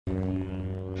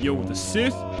Yo, the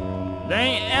Sith, they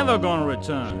ain't ever gonna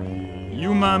return.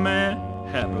 You, my man,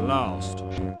 have lost.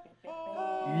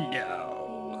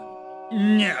 No.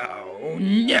 No,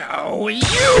 no, you!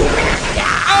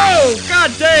 Oh,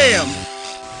 goddamn!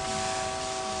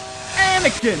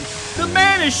 Anakin! The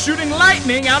man is shooting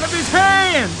lightning out of his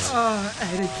hands!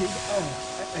 Anakin,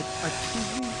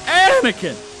 I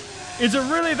Anakin! Is it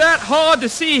really that hard to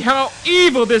see how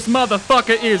evil this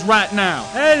motherfucker is right now?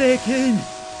 Anakin!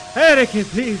 Anakin,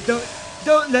 please,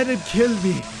 don't let him kill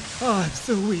me. Oh, I'm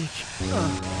so weak.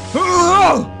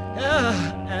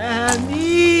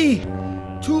 Annie!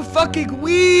 Too fucking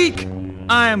weak!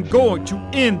 I am going to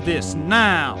end this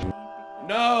now.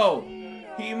 No!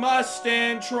 He must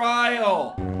stand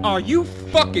trial! Are you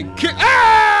fucking kidding?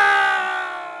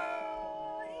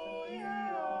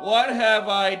 What have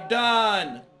I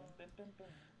done?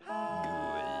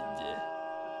 Good.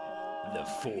 The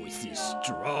Force is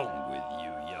strong with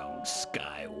you, young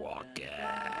Skywalker.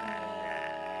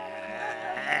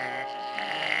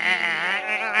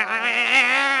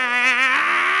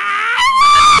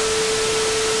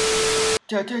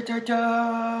 Da da da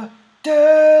da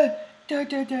da da da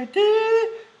da da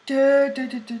da da da da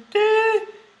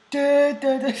da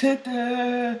da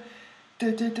da da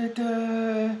da da.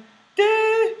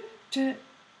 Is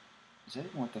that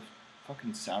even what the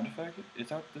fucking sound effect? Is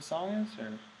that what the song is,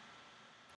 or?